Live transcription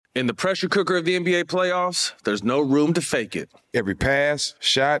In the pressure cooker of the NBA playoffs, there's no room to fake it. Every pass,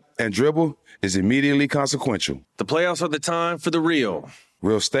 shot, and dribble is immediately consequential. The playoffs are the time for the real.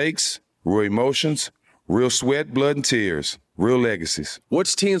 Real stakes, real emotions, real sweat, blood, and tears, real legacies.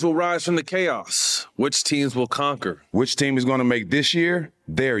 Which teams will rise from the chaos? Which teams will conquer? Which team is going to make this year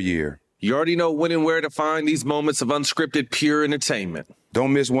their year? You already know when and where to find these moments of unscripted, pure entertainment.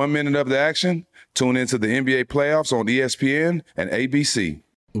 Don't miss 1 minute of the action. Tune into the NBA playoffs on ESPN and ABC.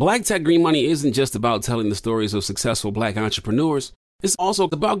 Black Tech Green Money isn't just about telling the stories of successful Black entrepreneurs. It's also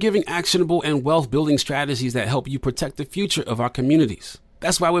about giving actionable and wealth-building strategies that help you protect the future of our communities.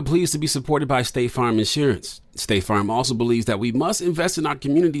 That's why we're pleased to be supported by State Farm Insurance. State Farm also believes that we must invest in our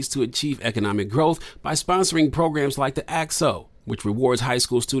communities to achieve economic growth by sponsoring programs like the ACT-SO, which rewards high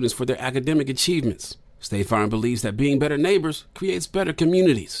school students for their academic achievements. State Farm believes that being better neighbors creates better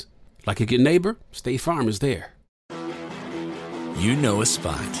communities. Like a good neighbor, State Farm is there. You know a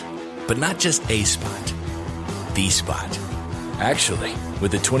spot, but not just a spot, the spot. Actually,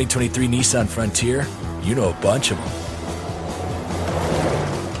 with the 2023 Nissan Frontier, you know a bunch of them.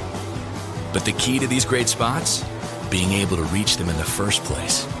 But the key to these great spots? Being able to reach them in the first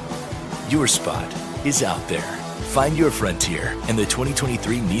place. Your spot is out there. Find your Frontier in the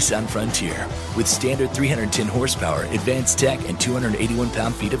 2023 Nissan Frontier with standard 310 horsepower, advanced tech, and 281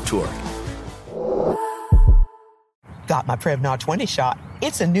 pound-feet of torque. Got my Prevnar 20 shot.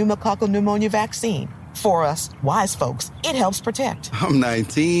 It's a pneumococcal pneumonia vaccine. For us, wise folks, it helps protect. I'm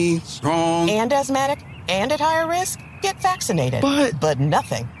 19, strong. And asthmatic, and at higher risk. Get vaccinated. But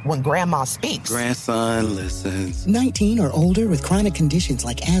nothing when grandma speaks. Grandson listens. 19 or older with chronic conditions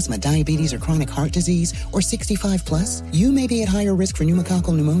like asthma, diabetes, or chronic heart disease, or 65 plus, you may be at higher risk for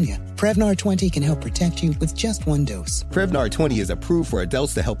pneumococcal pneumonia. Prevnar 20 can help protect you with just one dose. Prevnar 20 is approved for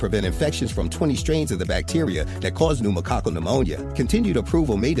adults to help prevent infections from 20 strains of the bacteria that cause pneumococcal pneumonia. Continued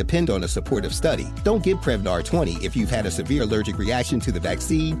approval may depend on a supportive study. Don't get Prevnar 20 if you've had a severe allergic reaction to the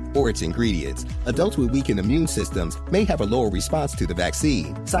vaccine or its ingredients. Adults with weakened immune systems may have a lower response to the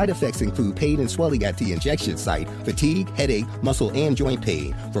vaccine. Side effects include pain and swelling at the injection site, fatigue, headache, muscle, and joint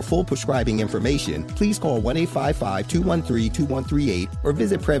pain. For full prescribing information, please call 1-855-213-2138 or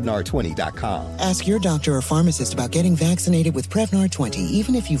visit Prevnar20.com. Ask your doctor or pharmacist about getting vaccinated with Prevnar 20,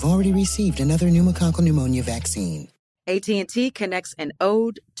 even if you've already received another pneumococcal pneumonia vaccine. AT&T connects an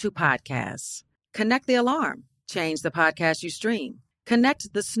ode to podcasts. Connect the alarm. Change the podcast you stream.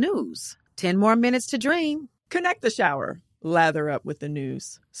 Connect the snooze. 10 more minutes to dream. Connect the shower. Lather up with the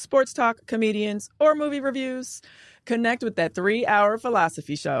news, sports talk, comedians, or movie reviews. Connect with that 3-hour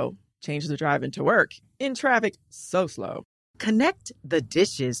philosophy show. Change the drive into work in traffic so slow. Connect the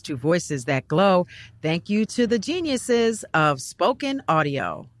dishes to voices that glow. Thank you to the geniuses of spoken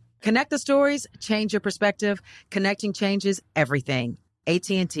audio. Connect the stories, change your perspective. Connecting changes everything.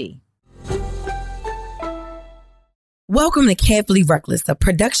 AT&T. Welcome to Carefully Reckless, a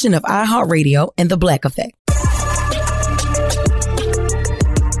production of iHeartRadio and The Black Effect.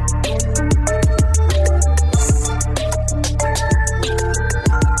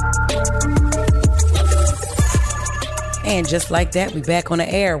 And just like that, we back on the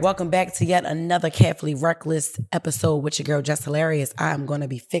air. Welcome back to yet another Carefully Reckless episode with your girl, Just Hilarious. I'm going to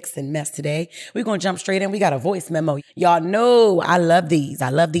be fixing mess today. We're going to jump straight in. We got a voice memo. Y'all know I love these. I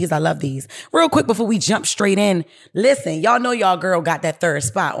love these. I love these. Real quick before we jump straight in, listen, y'all know y'all girl got that third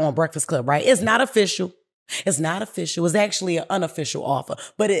spot on Breakfast Club, right? It's not official. It's not official. It's actually an unofficial offer,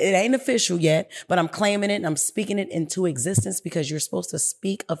 but it ain't official yet. But I'm claiming it and I'm speaking it into existence because you're supposed to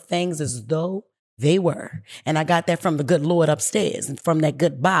speak of things as though they were. And I got that from the good Lord upstairs and from that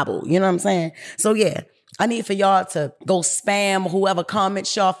good Bible. You know what I'm saying? So yeah, I need for y'all to go spam whoever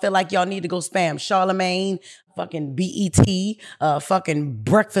comments y'all feel like y'all need to go spam. Charlemagne, fucking BET, fucking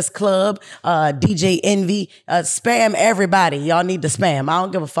Breakfast Club, DJ Envy, spam everybody. Y'all need to spam. I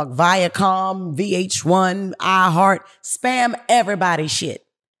don't give a fuck. Viacom, VH1, iHeart, spam everybody shit.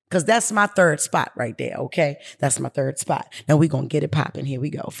 Cause that's my third spot right there. Okay. That's my third spot. Now we gonna get it popping. Here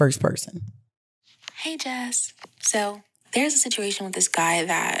we go. First person. Hey, Jess. So there's a situation with this guy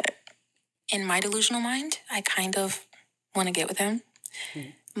that in my delusional mind, I kind of want to get with him.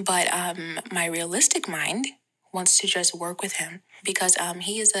 But my realistic mind wants to just work with him because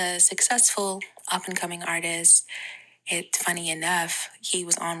he is a successful up-and-coming artist. It's funny enough, he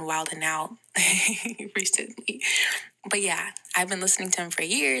was on Wild 'N Out recently. But yeah, I've been listening to him for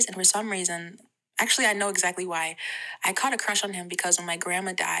years, and for some reason, actually, I know exactly why. I caught a crush on him because when my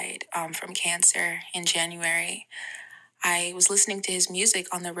grandma died from cancer in January, I was listening to his music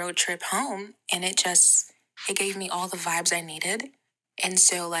on the road trip home, and it gave me all the vibes I needed. And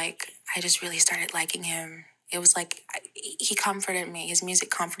so, I just really started liking him It was like he comforted me. His music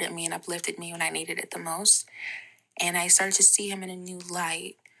comforted me and uplifted me when I needed it the most. And I started to see him in a new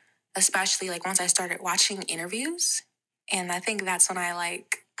light, especially like once I started watching interviews. And I think that's when I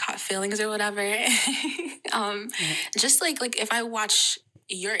like caught feelings or whatever. Just like if I watch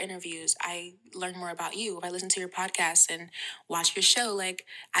your interviews, I learn more about you. If I listen to your podcast and watch your show, like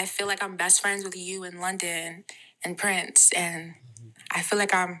I feel like I'm best friends with you in London and Prince. And I feel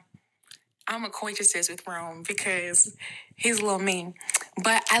like I'm acquaintances with Rome because he's a little mean.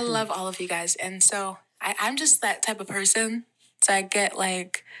 But I love all of you guys. And so I'm just that type of person. So I get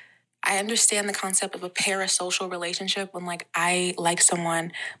like, I understand the concept of a parasocial relationship when like I like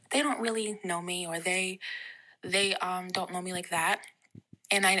someone, but they don't really know me or they don't know me like that.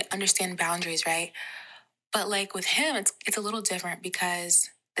 And I understand boundaries, right? But like with him, it's a little different because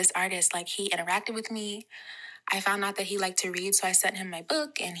this artist, like he interacted with me. I found out that he liked to read, so I sent him my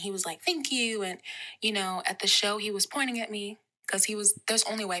book and he was like, thank you. And, you know, at the show, he was pointing at me because there's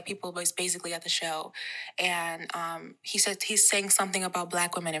only white people basically at the show. And he said he's saying something about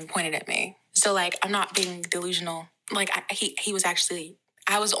Black women and pointed at me. So like, I'm not being delusional. Like he was actually,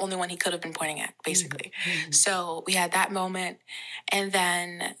 I was the only one he could have been pointing at, basically. Mm-hmm. So we had that moment. And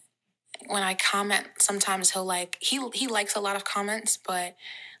then when I comment, sometimes he'll like, he likes a lot of comments, but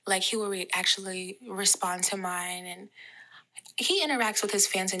like he will actually respond to mine, and he interacts with his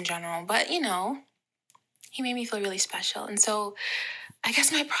fans in general, but you know, he made me feel really special. And so I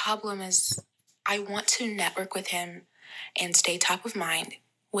guess my problem is I want to network with him and stay top of mind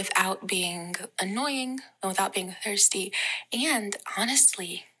without being annoying and without being thirsty. And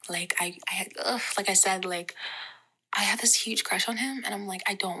honestly, like I said, like I had this huge crush on him, and I'm like,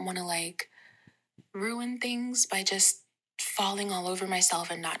 I don't want to like ruin things by just falling all over myself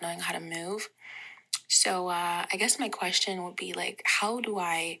and not knowing how to move. So I guess my question would be like, how do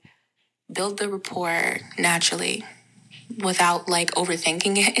I build the rapport naturally without like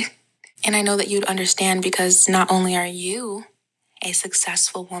overthinking it? And I know that you'd understand because not only are you a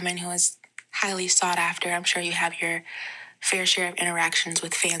successful woman who is highly sought after, I'm sure you have your fair share of interactions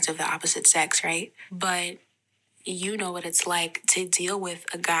with fans of the opposite sex, right? But you know what it's like to deal with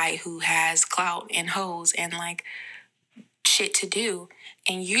a guy who has clout and hoes and like shit to do.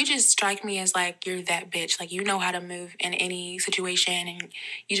 And you just strike me as like, you're that bitch. Like, you know how to move in any situation and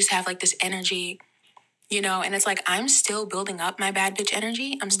you just have like this energy, you know? And it's like, I'm still building up my bad bitch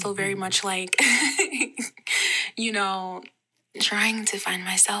energy. I'm still very much like, you know, trying to find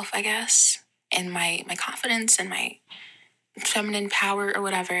myself, I guess, and my confidence and my feminine power or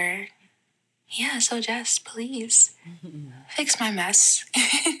whatever. Yeah, so Jess, please fix my mess.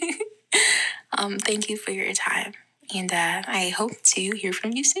 Thank you for your time. And I hope to hear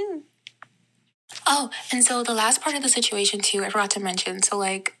from you soon. Oh, and so the last part of the situation too, I forgot to mention. So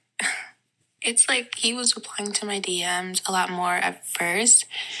like, it's like he was replying to my DMs a lot more at first.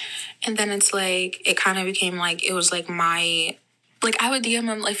 And then it's like, it kind of became like, it was like I would DM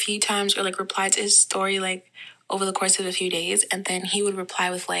him a few times or like reply to his story like over the course of a few days. And then he would reply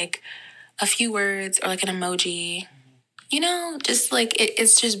with like a few words or like an emoji. You know, just like,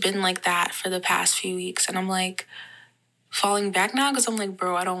 it's just been like that for the past few weeks. And I'm like, falling back now because I'm like,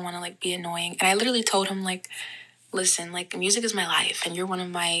 bro, I don't want to like be annoying. And I literally told him like, listen, like music is my life and you're one of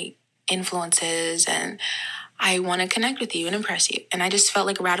my influences and I want to connect with you and impress you. And I just felt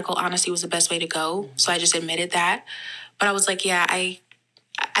like radical honesty was the best way to go. So I just admitted that. But I was like, yeah, I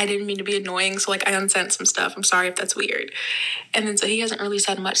didn't mean to be annoying. So like I unsent some stuff. I'm sorry if that's weird. And then so he hasn't really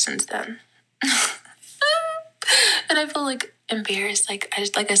said much since then. And I feel like embarrassed. Like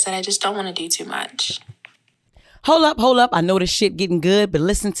I said, I just don't want to do too much. Hold up. I know this shit getting good, but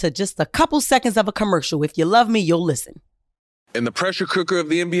listen to just a couple seconds of a commercial. If you love me, you'll listen. In the pressure cooker of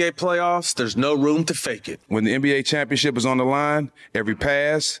the NBA playoffs, there's no room to fake it. When the NBA championship is on the line, every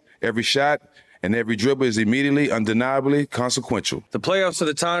pass, every shot, and every dribble is immediately, undeniably consequential. The playoffs are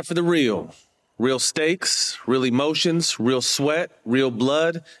the time for the real. Real stakes, real emotions, real sweat, real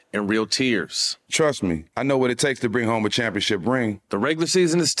blood, and real tears. Trust me, I know what it takes to bring home a championship ring. The regular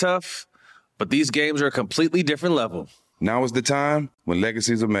season is tough, but these games are a completely different level. Now is the time when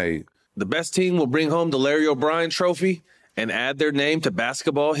legacies are made. The best team will bring home the Larry O'Brien Trophy and add their name to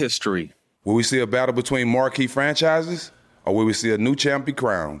basketball history. Will we see a battle between marquee franchises, or will we see a new champ be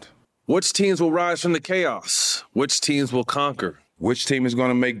crowned? Which teams will rise from the chaos? Which teams will conquer? Which team is going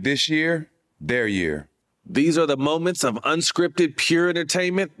to make this year their year? These are the moments of unscripted, pure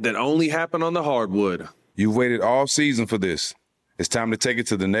entertainment that only happen on the hardwood. You've waited all season for this. It's time to take it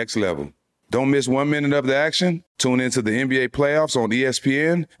to the next level. Don't miss 1 minute of the action. Tune into the NBA playoffs on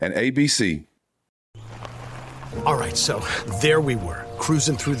ESPN and ABC. All right, so there we were,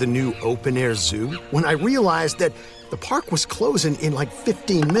 cruising through the new open-air zoo, when I realized that the park was closing in like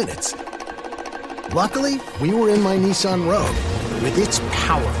 15 minutes. Luckily, we were in my Nissan Rogue. With its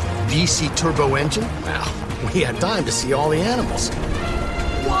powerful VC turbo engine, well, we had time to see all the animals.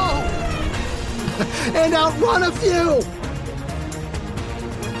 Whoa! And outrun a few!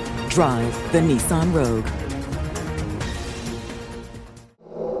 Drive the Nissan Rogue.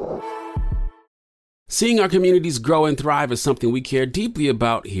 Seeing our communities grow and thrive is something we care deeply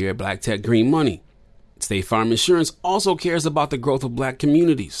about here at Black Tech Green Money. State Farm Insurance also cares about the growth of Black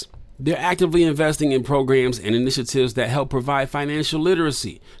communities. They're actively investing in programs and initiatives that help provide financial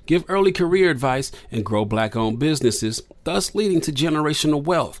literacy, give early career advice, and grow Black-owned businesses, thus leading to generational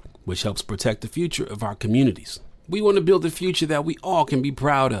wealth, which helps protect the future of our communities. We want to build a future that we all can be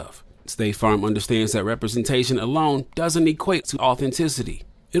proud of. State Farm understands that representation alone doesn't equate to authenticity.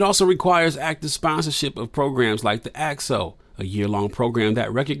 It also requires active sponsorship of programs like the AXO, a year-long program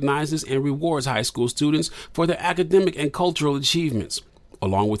that recognizes and rewards high school students for their academic and cultural achievements,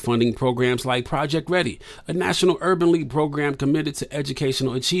 along with funding programs like Project Ready, a National Urban League program committed to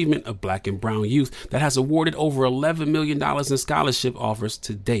educational achievement of Black and brown youth that has awarded over $11 million in scholarship offers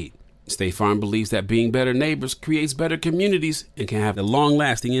to date. State Farm believes that being better neighbors creates better communities and can have a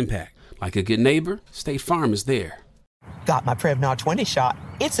long-lasting impact. Like a good neighbor, State Farm is there. Got my Prevnar 20 shot.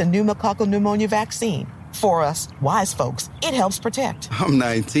 It's a pneumococcal pneumonia vaccine. For us, wise folks, it helps protect. I'm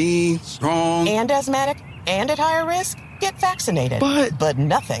 19, strong. And asthmatic, and at higher risk. Get vaccinated. But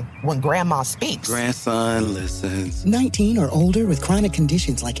nothing when grandma speaks. Grandson listens. 19 or older with chronic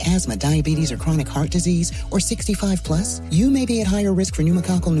conditions like asthma, diabetes, or chronic heart disease, or 65 plus, you may be at higher risk for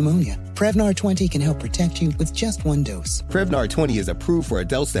pneumococcal pneumonia. Prevnar 20 can help protect you with just one dose. Prevnar 20 is approved for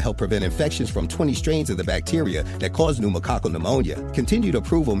adults to help prevent infections from 20 strains of the bacteria that cause pneumococcal pneumonia. Continued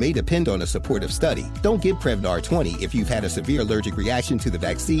approval may depend on a supportive study. Don't give Prevnar 20 if you've had a severe allergic reaction to the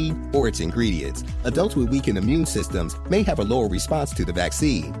vaccine or its ingredients. Adults with weakened immune systems may have a lower response to the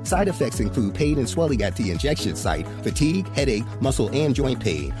vaccine. Side effects include pain and swelling at the injection site, fatigue, headache, muscle, and joint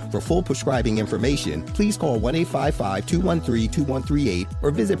pain. For full prescribing information, please call 1-855-213-2138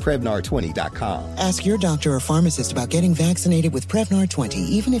 or visit Prevnar20.com. Ask your doctor or pharmacist about getting vaccinated with Prevnar 20,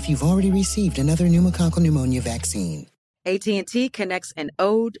 even if you've already received another pneumococcal pneumonia vaccine. AT&T connects an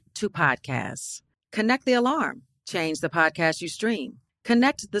ode to podcasts. Connect the alarm. Change the podcast you stream.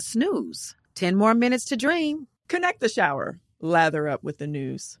 Connect the snooze. 10 more minutes to dream. Connect the shower. Lather up with the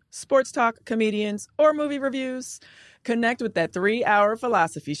news, sports talk, comedians, or movie reviews. Connect with that 3-hour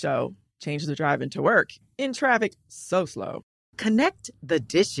philosophy show. Change the drive into work in traffic so slow. Connect the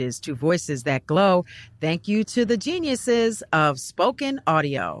dishes to voices that glow. Thank you to the geniuses of spoken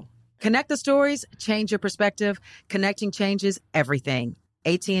audio. Connect the stories, change your perspective. Connecting changes everything.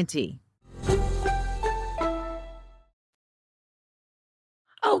 AT&T.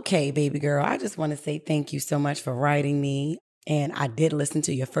 Okay, baby girl, I just want to say thank you so much for writing me. And I did listen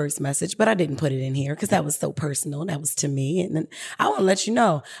to your first message, but I didn't put it in here because that was so personal. That was to me. And then I want to let you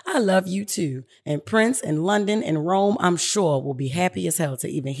know, I love you too. And Prince and London and Rome, I'm sure will be happy as hell to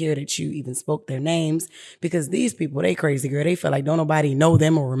even hear that you even spoke their names, because these people, they crazy, girl. They feel like don't nobody know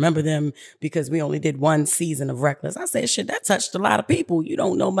them or remember them because we only did one season of Reckless. I said, shit, that touched a lot of people. You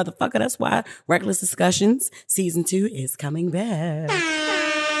don't know, motherfucker. That's why Reckless Discussions season 2 is coming back.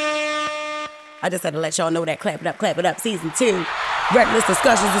 I just had to let y'all know that. Clap it up, season 2. Reckless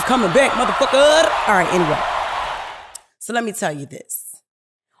Discussions is coming back, motherfucker. All right, anyway. So let me tell you this.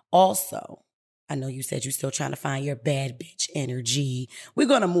 Also, I know you said you're still trying to find your bad bitch energy. We're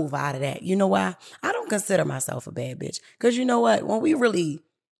going to move out of that. You know why? I don't consider myself a bad bitch. Because you know what? When we really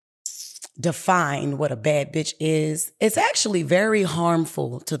define what a bad bitch is, it's actually very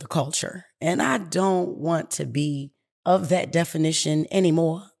harmful to the culture. And I don't want to be of that definition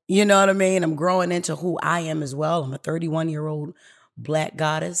anymore. You know what I mean? I'm growing into who I am as well. I'm a 31-year-old Black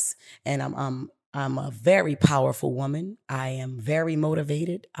goddess, and I'm a very powerful woman. I am very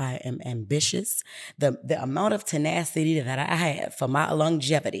motivated. I am ambitious. The amount of tenacity that I have for my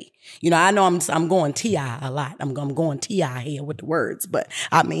longevity. You know, I know I'm going T.I. a lot. I'm going T.I. here with the words, but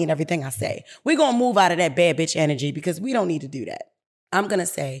I mean everything I say. We're going to move out of that bad bitch energy because we don't need to do that. I'm going to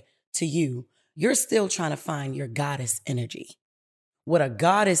say to you, you're still trying to find your goddess energy. What a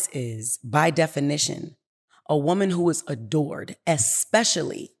goddess is, by definition, a woman who is adored,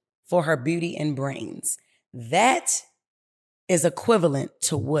 especially for her beauty and brains. That is equivalent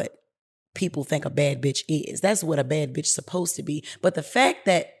to what people think a bad bitch is. That's what a bad bitch is supposed to be. But the fact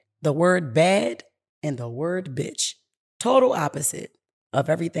that the word bad and the word bitch, total opposite of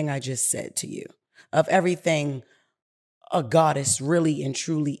everything I just said to you, of everything a goddess really and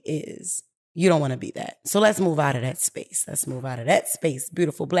truly is. You don't want to be that. So let's move out of that space.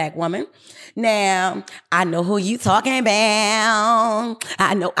 Beautiful black woman. Now, I know who you talking about.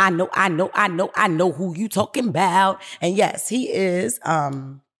 I know who you talking about. And yes, he is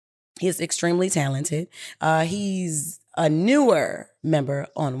extremely talented. He's a newer member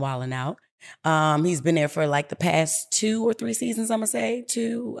on Wildin' Out. He's been there for like the past 2 or 3 seasons, I'm gonna say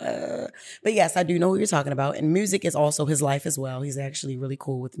 2. But yes, I do know who you're talking about. And music is also his life as well. He's actually really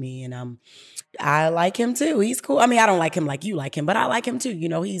cool with me, and I like him too. He's cool. I mean, I don't like him like you like him, but I like him too. You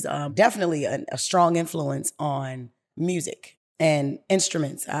know, he's definitely a strong influence on music and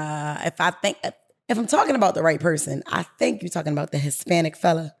instruments. If I'm talking about the right person, I think you're talking about the Hispanic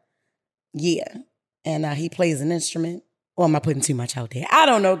fella. Yeah, and he plays an instrument. Or am I putting too much out there? I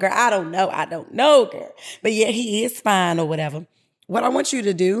don't know, girl. I don't know, girl. But yeah, he is fine or whatever. What I want you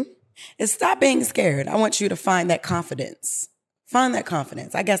to do is stop being scared. I want you to find that confidence. Find that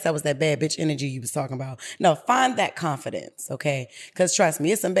confidence. I guess that was that bad bitch energy you was talking about. No, find that confidence, okay? Because trust me,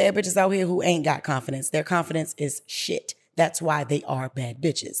 there's some bad bitches out here who ain't got confidence. Their confidence is shit. That's why they are bad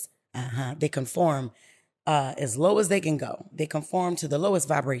bitches. They conform as low as they can go. They conform to the lowest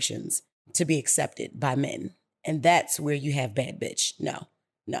vibrations to be accepted by men. And that's where you have bad bitch. No.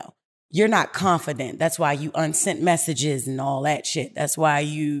 You're not confident. That's why you unsent messages and all that shit. That's why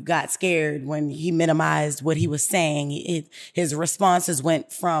you got scared when he minimized what he was saying. His responses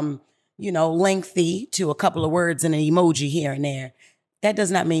went from, lengthy to a couple of words and an emoji here and there. That does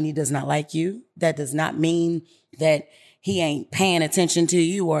not mean he does not like you. That does not mean that he ain't paying attention to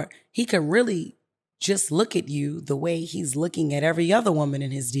you, or he could really just look at you the way he's looking at every other woman in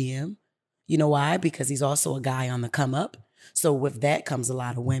his DM. You know why? Because he's also a guy on the come up. So with that comes a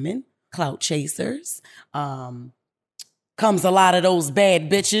lot of women, clout chasers, comes a lot of those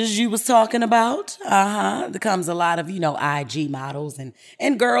bad bitches you was talking about. There comes a lot of, IG models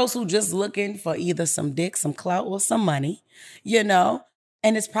and girls who just looking for either some dick, some clout, or some money,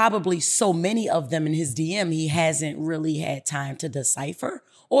 And it's probably so many of them in his DM, he hasn't really had time to decipher,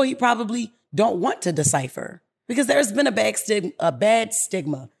 or he probably don't want to decipher, because there's been a bad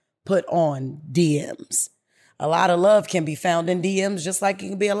stigma put on DMs. A lot of love can be found in DMs, just like it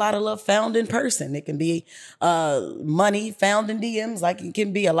can be a lot of love found in person. It can be money found in DMs, like it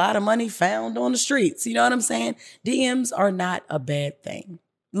can be a lot of money found on the streets. You know what I'm saying? DMs are not a bad thing.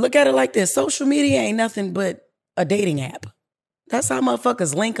 Look at it like this. Social media ain't nothing but a dating app. That's how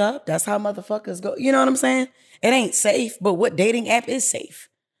motherfuckers link up. That's how motherfuckers go. You know what I'm saying? It ain't safe, but what dating app is safe?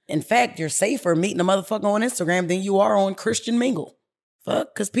 In fact, you're safer meeting a motherfucker on Instagram than you are on Christian Mingle.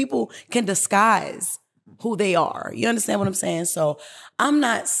 Fuck, because people can disguise who they are. You understand what I'm saying? So I'm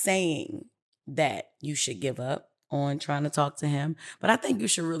not saying that you should give up on trying to talk to him, but I think you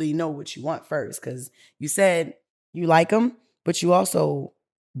should really know what you want first, because you said you like him, but you also,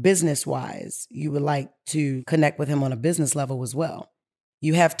 business-wise, you would like to connect with him on a business level as well.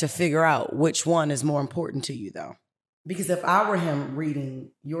 You have to figure out which one is more important to you, though. Because if I were him reading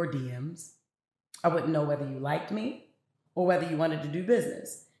your DMs, I wouldn't know whether you liked me or whether you wanted to do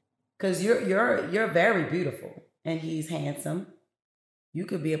business. Because you're very beautiful and he's handsome. You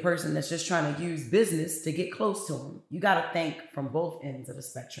could be a person that's just trying to use business to get close to him. You got to think from both ends of the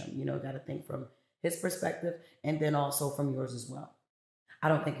spectrum. Got to think from his perspective and then also from yours as well. I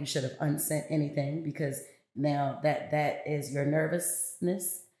don't think you should have unsent anything, because now that is your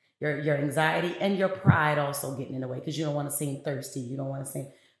nervousness, your anxiety, and your pride also getting in the way, because you don't want to seem thirsty. You don't want to seem,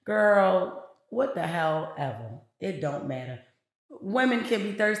 girl, what the hell ever. It don't matter. Women can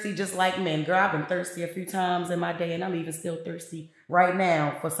be thirsty just like men. Girl, I've been thirsty a few times in my day, and I'm even still thirsty right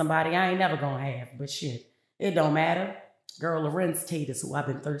now for somebody I ain't never gonna have. But shit, it don't matter. Girl, Lorenz Tate is who I've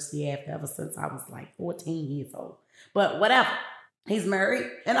been thirsty after ever since I was like 14 years old. But whatever. He's married,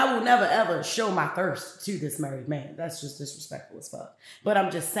 and I will never ever show my thirst to this married man. That's just disrespectful as fuck. But I'm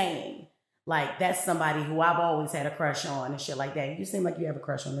just saying, like, that's somebody who I've always had a crush on and shit like that. You seem like you have a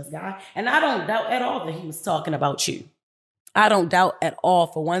crush on this guy. And I don't doubt at all that he was talking about you. I don't doubt at all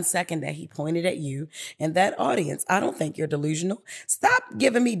for 1 second that he pointed at you and that audience. I don't think you're delusional. Stop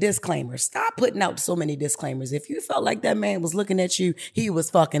giving me disclaimers. Stop putting out so many disclaimers. If you felt like that man was looking at you, he was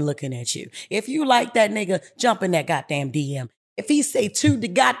fucking looking at you. If you like that nigga, jump in that goddamn DM. If he say 2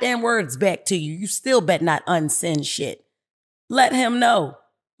 goddamn words back to you, you still bet not unsend shit. Let him know.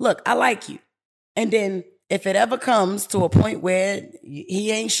 Look, I like you. And then if it ever comes to a point where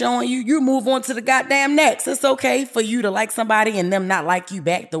he ain't showing you, you move on to the goddamn next. It's okay for you to like somebody and them not like you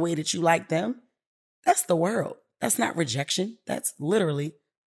back the way that you like them. That's the world. That's not rejection. That's literally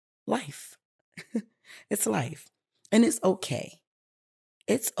life. It's life. And it's okay.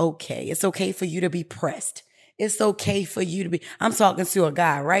 It's okay. It's okay for you to be pressed. It's okay for you to be, I'm talking to a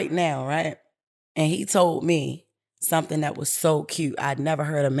guy right now, right? And he told me something that was so cute. I'd never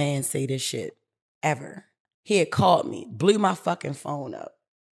heard a man say this shit ever. He had called me, blew my fucking phone up,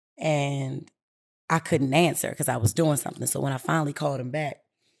 and I couldn't answer because I was doing something. So when I finally called him back,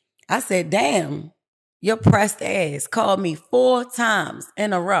 I said, damn, your pressed ass called me 4 times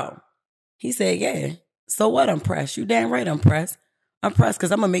in a row. He said, yeah, so what? I'm pressed. You damn right I'm pressed. I'm pressed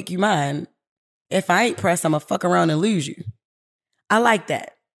because I'm going to make you mine. If I ain't pressed, I'm going to fuck around and lose you. I like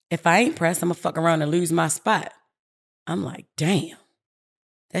that. If I ain't pressed, I'm going to fuck around and lose my spot. I'm like, damn.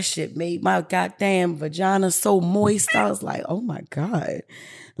 That shit made my goddamn vagina so moist. I was like, oh my God.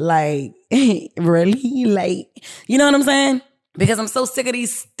 Like, really? Like, you know what I'm saying? Because I'm so sick of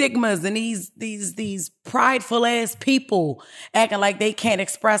these stigmas and these prideful ass people acting like they can't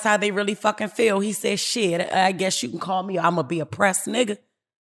express how they really fucking feel. He said, shit, I guess you can call me, I'm gonna be a pressed nigga.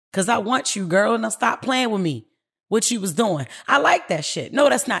 Cause I want you, girl, and now stop playing with me. What you was doing. I like that shit. No,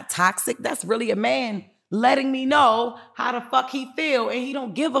 that's not toxic. That's really a man letting me know how the fuck he feel, and he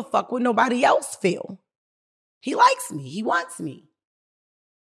don't give a fuck what nobody else feel. He likes me. He wants me.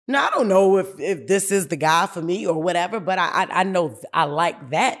 Now, I don't know if this is the guy for me or whatever, but I know I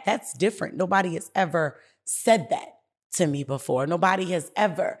like that. That's different. Nobody has ever said that to me before. Nobody has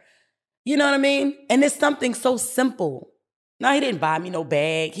ever, you know what I mean? And it's something so simple. No, he didn't buy me no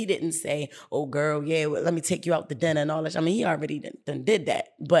bag. He didn't say, oh, girl, yeah, well, let me take you out to dinner and all that. I mean, he already done did that.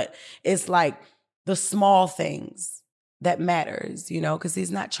 But it's like the small things that matters, you know, because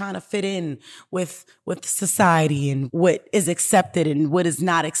he's not trying to fit in with society and what is accepted and what is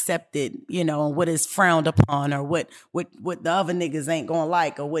not accepted, you know, and what is frowned upon or what the other niggas ain't gonna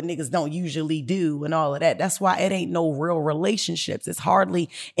like or what niggas don't usually do and all of that. That's why it ain't no real relationships. It's hardly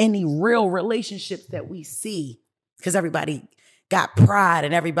any real relationships that we see because everybody got pride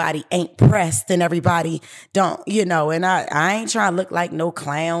and everybody ain't pressed and everybody don't, you know, and I ain't trying to look like no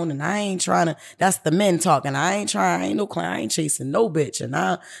clown and I ain't trying to, that's the men talking. I ain't no clown. I ain't chasing no bitch. And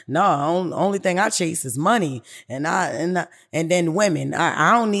only thing I chase is money and then women.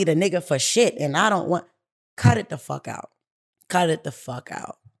 I don't need a nigga for shit and I don't want, cut it the fuck out. Cut it the fuck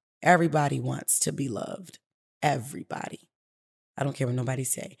out. Everybody wants to be loved. Everybody. I don't care what nobody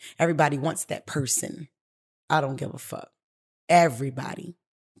say. Everybody wants that person. I don't give a fuck. Everybody.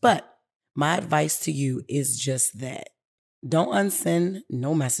 But my advice to you is just that. Don't unsend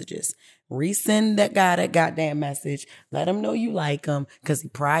no messages. Resend that guy that goddamn message. Let him know you like him because he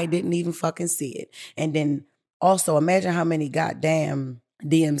probably didn't even fucking see it. And then also imagine how many goddamn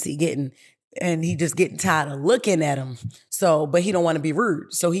DMs he getting and he just getting tired of looking at him. So, but he don't want to be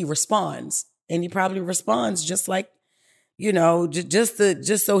rude. So he responds and he probably responds just like, you know, just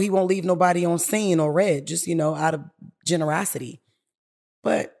so he won't leave nobody on scene or read, just, you know, out of generosity.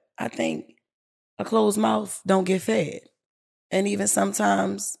 But I think a closed mouth don't get fed. And even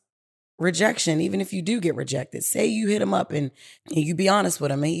sometimes rejection, even if you do get rejected, say you hit him up and you be honest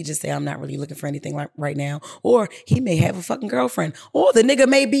with him and he just say, I'm not really looking for anything right now. Or he may have a fucking girlfriend. Or the nigga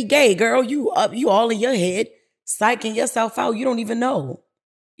may be gay, girl. You all in your head, psyching yourself out. You don't even know.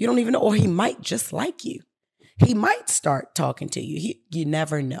 Or he might just like you. He might start talking to you. You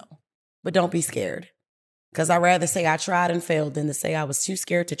never know. But don't be scared. Because I'd rather say I tried and failed than to say I was too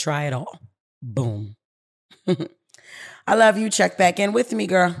scared to try at all. Boom. I love you. Check back in with me,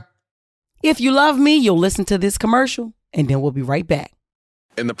 girl. If you love me, you'll listen to this commercial, and then we'll be right back.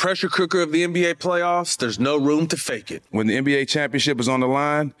 In the pressure cooker of the NBA playoffs, there's no room to fake it. When the NBA championship is on the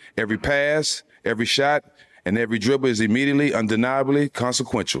line, every pass, every shot, and every dribble is immediately, undeniably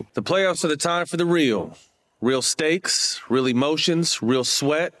consequential. The playoffs are the time for the real. Real stakes, real emotions, real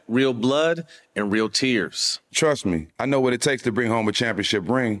sweat, real blood, and real tears. Trust me, I know what it takes to bring home a championship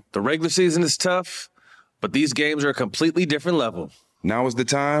ring. The regular season is tough, but these games are a completely different level. Now is the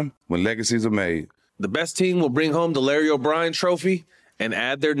time when legacies are made. The best team will bring home the Larry O'Brien Trophy and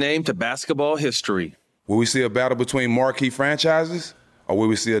add their name to basketball history. Will we see a battle between marquee franchises, or will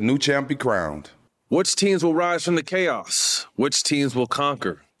we see a new champ be crowned? Which teams will rise from the chaos? Which teams will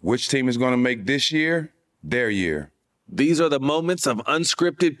conquer? Which team is going to make this year their year? These are the moments of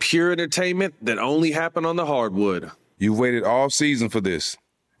unscripted, pure entertainment that only happen on the hardwood. You've waited all season for this.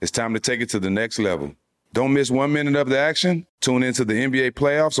 It's time to take it to the next level. Don't miss 1 minute of the action. Tune into the NBA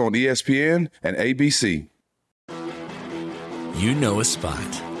playoffs on ESPN and ABC. You know a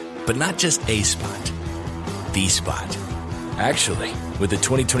spot, but not just a spot, the spot. Actually, with the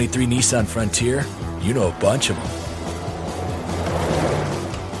 2023 Nissan Frontier, you know a bunch of them.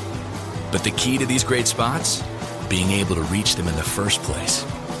 But the key to these great spots? Being able to reach them in the first place.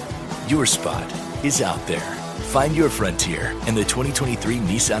 Your spot is out there. Find your Frontier in the 2023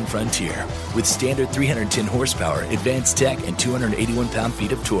 Nissan Frontier with standard 310 horsepower, advanced tech, and 281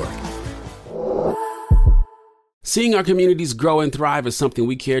 pound-feet of torque. Seeing our communities grow and thrive is something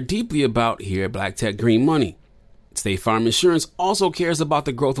we care deeply about here at Black Tech Green Money. State Farm Insurance also cares about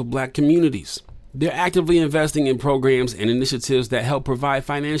the growth of Black communities. They're actively investing in programs and initiatives that help provide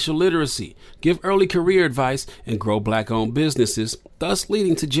financial literacy, give early career advice, and grow Black-owned businesses, thus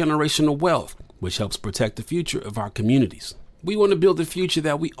leading to generational wealth, which helps protect the future of our communities. We want to build a future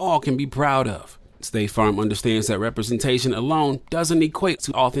that we all can be proud of. State Farm understands that representation alone doesn't equate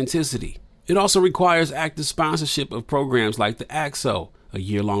to authenticity. It also requires active sponsorship of programs like the AXO, a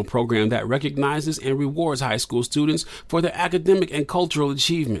year-long program that recognizes and rewards high school students for their academic and cultural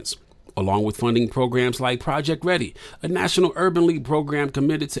achievements, along with funding programs like Project Ready, a National Urban League program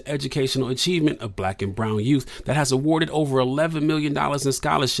committed to educational achievement of Black and brown youth that has awarded over $11 million in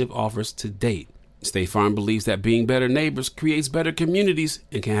scholarship offers to date. State Farm believes that being better neighbors creates better communities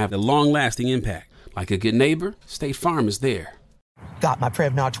and can have a long-lasting impact. Like a good neighbor, State Farm is there. Got my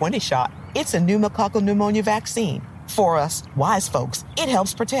Prevnar 20 shot. It's a pneumococcal pneumonia vaccine. For us, wise folks, it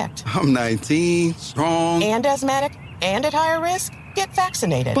helps protect. I'm 19, strong. And asthmatic, and at higher risk. Get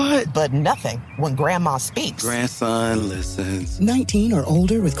vaccinated. But nothing when grandma speaks. Grandson listens. 19 or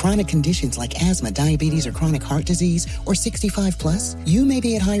older with chronic conditions like asthma, diabetes, or chronic heart disease, or 65 plus, you may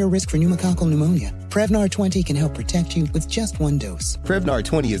be at higher risk for pneumococcal pneumonia. Prevnar 20 can help protect you with just one dose. Prevnar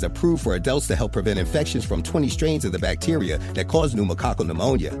 20 is approved for adults to help prevent infections from 20 strains of the bacteria that cause pneumococcal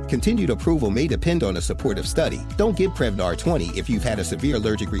pneumonia. Continued approval may depend on a supportive study. Don't give Prevnar 20 if you've had a severe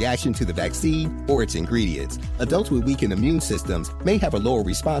allergic reaction to the vaccine or its ingredients. Adults with weakened immune systems may have a lower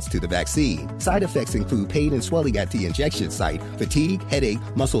response to the vaccine. Side effects include pain and swelling at the injection site, fatigue, headache,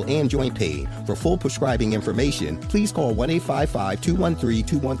 muscle, and joint pain. For full prescribing information, please call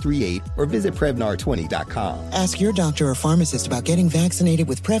 1-855-213-2138 or visit Prevnar20.com. Ask your doctor or pharmacist about getting vaccinated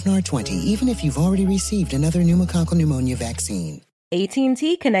with Prevnar 20, even if you've already received another pneumococcal pneumonia vaccine.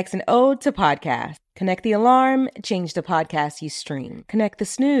 AT&T connects an ode to podcast. Connect the alarm, change the podcast you stream. Connect the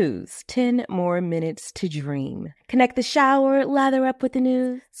snooze, 10 more minutes to dream. Connect the shower, lather up with the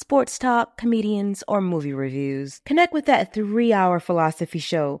news, sports talk, comedians, or movie reviews. Connect with that 3-hour philosophy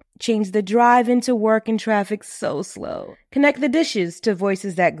show. Change the drive into work and traffic so slow. Connect the dishes to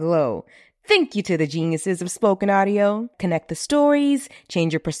voices that glow. Thank you to the geniuses of spoken audio. Connect the stories,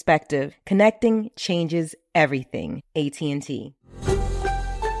 change your perspective. Connecting changes everything. AT&T.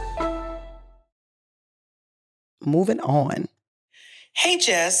 Moving on. Hey,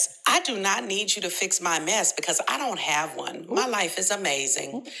 Jess, I do not need you to fix my mess because I don't have one. My life is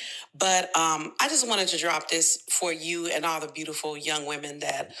amazing. But I just wanted to drop this for you and all the beautiful young women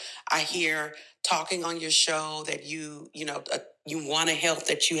that I hear talking on your show that you want to help,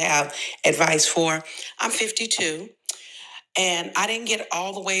 that you have advice for. I'm 52, and I didn't get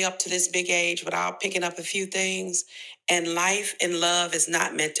all the way up to this big age without picking up a few things. And life and love is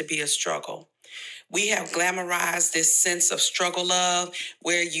not meant to be a struggle. We have glamorized this sense of struggle love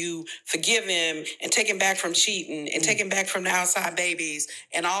where you forgive him and take him back from cheating and take him back from the outside babies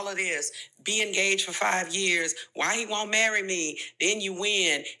and all of this. Be engaged for 5 years. Why he won't marry me? Then you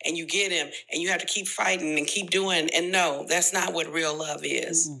win and you get him and you have to keep fighting and keep doing. And no, that's not what real love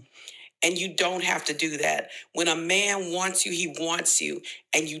is. And you don't have to do that. When a man wants you, he wants you.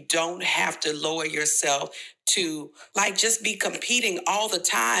 And you don't have to lower yourself to just be competing all the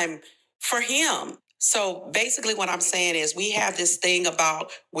time for him. So basically what I'm saying is we have this thing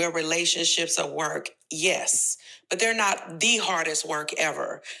about where relationships are work. Yes, but they're not the hardest work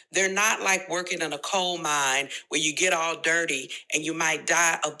ever. They're not like working in a coal mine where you get all dirty and you might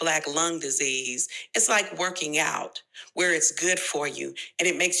die of black lung disease. It's like working out where it's good for you and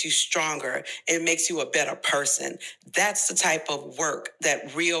it makes you stronger and it makes you a better person. That's the type of work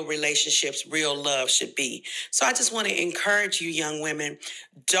that real relationships, real love should be. So I just want to encourage you, young women,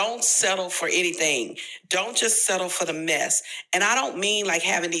 don't settle for anything. Don't just settle for the mess. And I don't mean like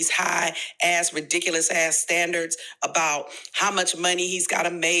having these high-ass, ridiculous-ass standards about how much money he's got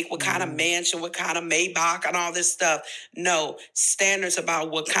to make, what kind of mansion, what kind of Maybach, and all this stuff. No, standards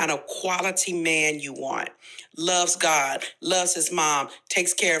about what kind of quality man you want. Loves God, loves his mom,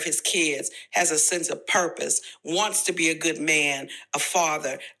 takes care of his kids, has a sense of purpose, wants to be a good man, a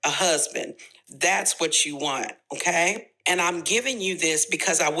father, a husband. That's what you want, okay? And I'm giving you this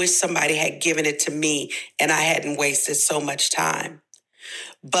because I wish somebody had given it to me and I hadn't wasted so much time.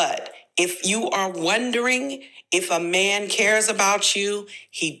 But if you are wondering if a man cares about you,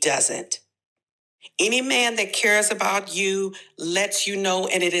 he doesn't. Any man that cares about you lets you know,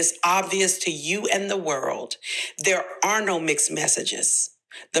 and it is obvious to you and the world, there are no mixed messages.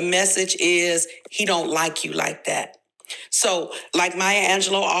 The message is he don't like you like that. So, like Maya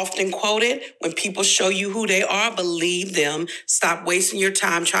Angelou often quoted, when people show you who they are, believe them. Stop wasting your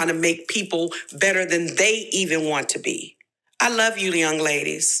time trying to make people better than they even want to be. I love you, young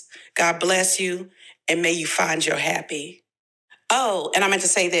ladies. God bless you, and may you find your happy. Oh, and I meant to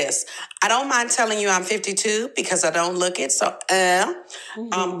say this. I don't mind telling you I'm 52 because I don't look it. So,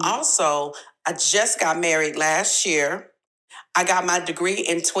 also, I just got married last year. I got my degree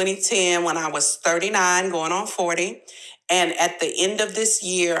in 2010 when I was 39, going on 40. And at the end of this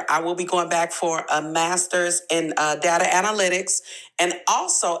year, I will be going back for a master's in data analytics. And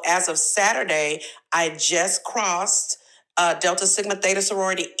also, as of Saturday, I just crossed Delta Sigma Theta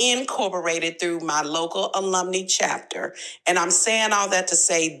Sorority Incorporated through my local alumni chapter. And I'm saying all that to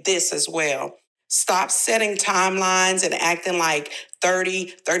say this as well. Stop setting timelines and acting like 30,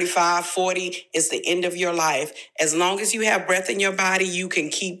 35, 40 is the end of your life. As long as you have breath in your body, you can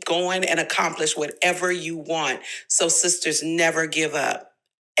keep going and accomplish whatever you want. So sisters, never give up,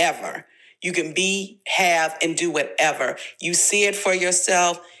 ever. You can be, have, and do whatever. You see it for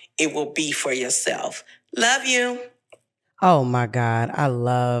yourself, it will be for yourself. Love you. Oh my God, I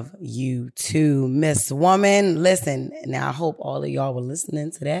love you too, Miss Woman. Listen, now I hope all of y'all were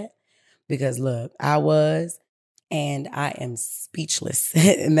listening to that. Because look, I was, and I am speechless.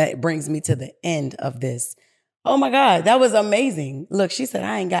 And that brings me to the end of this. Oh my God, that was amazing. Look, she said,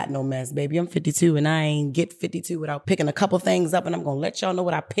 I ain't got no mess, baby. I'm 52 and I ain't get 52 without picking a couple things up. And I'm going to let y'all know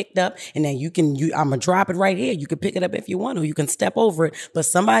what I picked up. And then I'm going to drop it right here. You can pick it up if you want, or you can step over it. But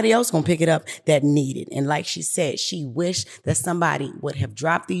somebody else going to pick it up that need it. And like she said, she wished that somebody would have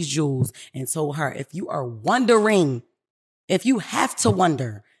dropped these jewels and told her, if you are wondering, if you have to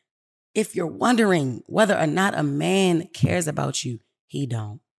wonder, if you're wondering whether or not a man cares about you, he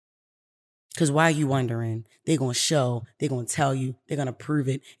don't. Because why are you wondering? They're going to show, they're going to tell you, they're going to prove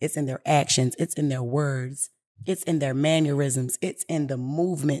it. It's in their actions. It's in their words. It's in their mannerisms. It's in the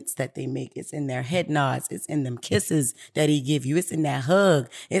movements that they make. It's in their head nods. It's in them kisses that he give you. It's in that hug.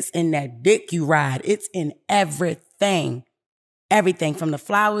 It's in that dick you ride. It's in everything. Everything from the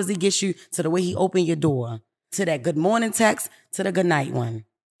flowers he gets you to the way he opened your door, to that good morning text, to the good night one.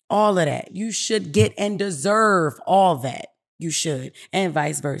 All of that. You should get and deserve all that. You should. And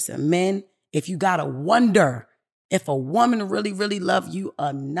vice versa. Men, if you gotta wonder if a woman really, really love you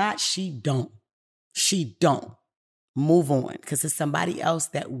or not, she don't. She don't. Move on, because it's somebody else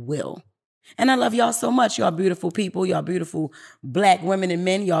that will. And I love y'all so much. Y'all beautiful people. Y'all beautiful black women and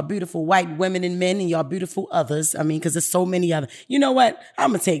men. Y'all beautiful white women and men. And y'all beautiful others. I mean, because there's so many other. You know what?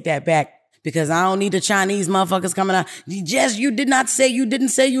 I'm going to take that back. Because I don't need the Chinese motherfuckers coming out. Jess, you didn't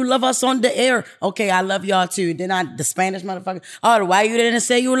say you love us on the air. Okay, I love y'all too. Then the Spanish motherfucker. Oh, why you didn't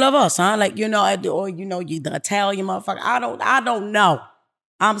say you love us, huh? Like, you the Italian motherfucker. I don't know.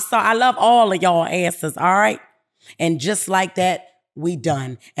 I'm sorry. I love all of y'all asses, all right? And just like that, we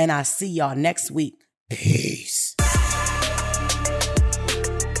done. And I see y'all next week. Peace.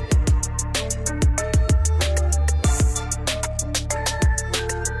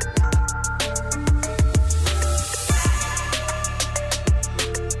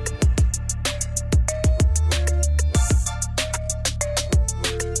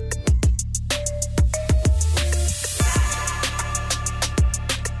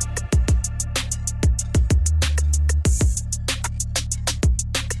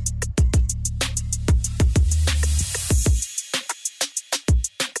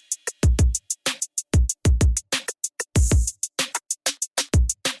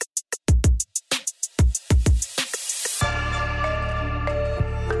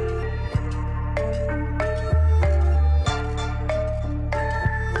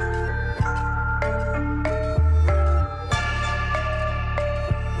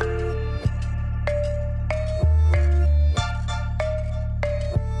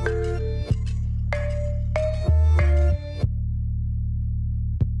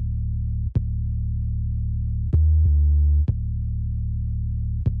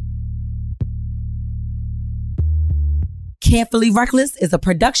 Carefully Reckless is a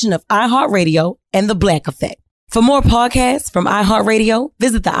production of iHeartRadio and The Black Effect. For more podcasts from iHeartRadio,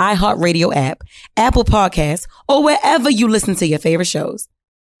 visit the iHeartRadio app, Apple Podcasts, or wherever you listen to your favorite shows.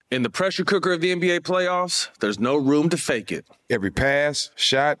 In the pressure cooker of the NBA playoffs, there's no room to fake it. Every pass,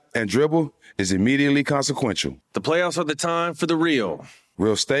 shot, and dribble is immediately consequential. The playoffs are the time for the real.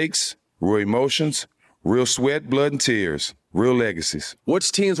 Real stakes, real emotions, real sweat, blood, and tears. Real legacies.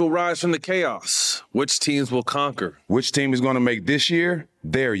 Which teams will rise from the chaos? Which teams will conquer? Which team is going to make this year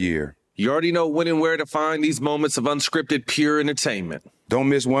their year? You already know when and where to find these moments of unscripted, pure entertainment. Don't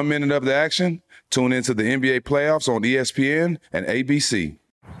miss 1 minute of the action. Tune into the NBA playoffs on ESPN and ABC.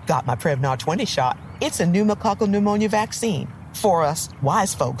 Got my Prevnar 20 shot. It's a pneumococcal pneumonia vaccine. For us,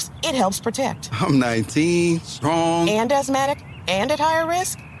 wise folks, it helps protect. I'm 19, strong. And asthmatic, and at higher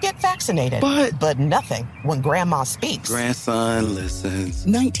risk? Get vaccinated. But nothing when grandma speaks. Grandson listens.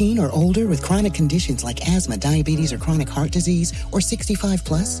 19 or older with chronic conditions like asthma, diabetes, or chronic heart disease, or 65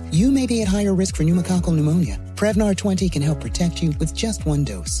 plus, you may be at higher risk for pneumococcal pneumonia. Prevnar 20 can help protect you with just one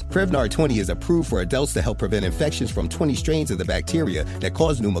dose. Prevnar 20 is approved for adults to help prevent infections from 20 strains of the bacteria that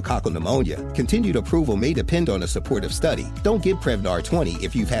cause pneumococcal pneumonia. Continued approval may depend on a supportive study. Don't give Prevnar 20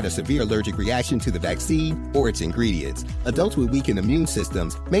 if you've had a severe allergic reaction to the vaccine or its ingredients. Adults with weakened immune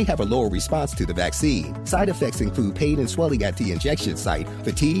systems may have a lower response to the vaccine. Side effects include pain and swelling at the injection site,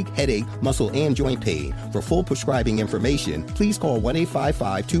 fatigue, headache, muscle, and joint pain. For full prescribing information, please call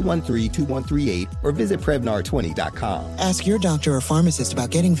 1-855-213-2138 or visit Prevnar20.com. Ask your doctor or pharmacist about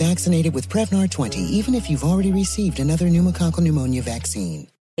getting vaccinated with Prevnar 20, even if you've already received another pneumococcal pneumonia vaccine.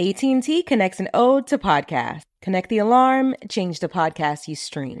 AT&T connects an ode to podcast. Connect the alarm, change the podcast you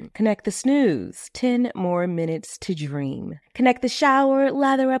stream. Connect the snooze, 10 more minutes to dream. Connect the shower,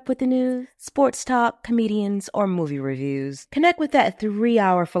 lather up with the news, sports talk, comedians, or movie reviews. Connect with that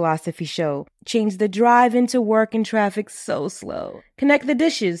 3-hour philosophy show. Change the drive into work and traffic so slow. Connect the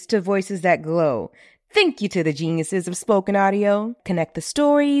dishes to voices that glow. Thank you to the geniuses of spoken audio. Connect the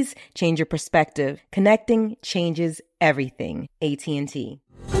stories, change your perspective. Connecting changes everything. AT&T.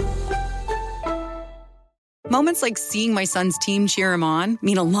 Moments like seeing my son's team cheer him on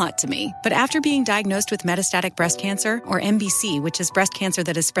mean a lot to me. But after being diagnosed with metastatic breast cancer, or MBC, which is breast cancer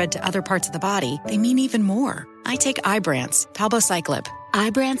that has spread to other parts of the body, they mean even more. I take Ibrance, palbociclib.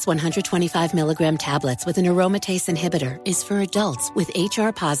 Ibrance 125 milligram tablets with an aromatase inhibitor is for adults with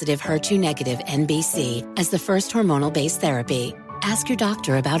HR-positive, HER2-negative MBC as the first hormonal-based therapy. Ask your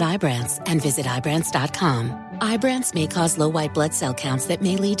doctor about Ibrance and visit Ibrance.com. Ibrance may cause low white blood cell counts that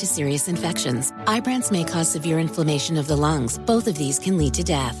may lead to serious infections. Ibrance may cause severe inflammation of the lungs. Both of these can lead to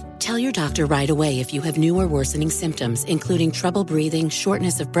death. Tell your doctor right away if you have new or worsening symptoms, including trouble breathing,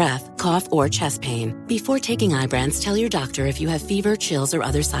 shortness of breath, cough, or chest pain. Before taking Ibrance, tell your doctor if you have fever, chills, or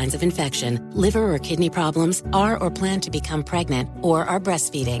other signs of infection, liver or kidney problems, are or plan to become pregnant, or are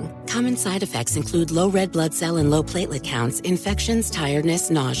breastfeeding. Common side effects include low red blood cell and low platelet counts, infections,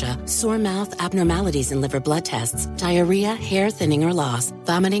 tiredness, nausea, sore mouth, abnormalities in liver blood tests, diarrhea, hair thinning or loss,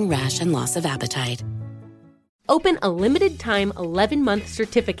 vomiting, rash, and loss of appetite. Open a limited-time 11-month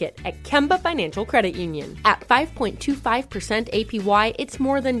certificate at Kemba Financial Credit Union. At 5.25% APY, it's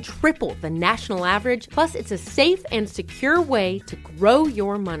more than triple the national average, plus it's a safe and secure way to grow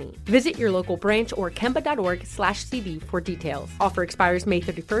your money. Visit your local branch or kemba.org/cd for details. Offer expires May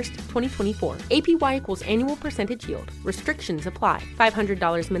 31st, 2024. APY equals annual percentage yield. Restrictions apply.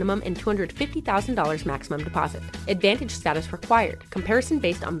 $500 minimum and $250,000 maximum deposit. Advantage status required. Comparison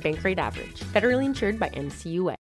based on bank rate average. Federally insured by NCUA.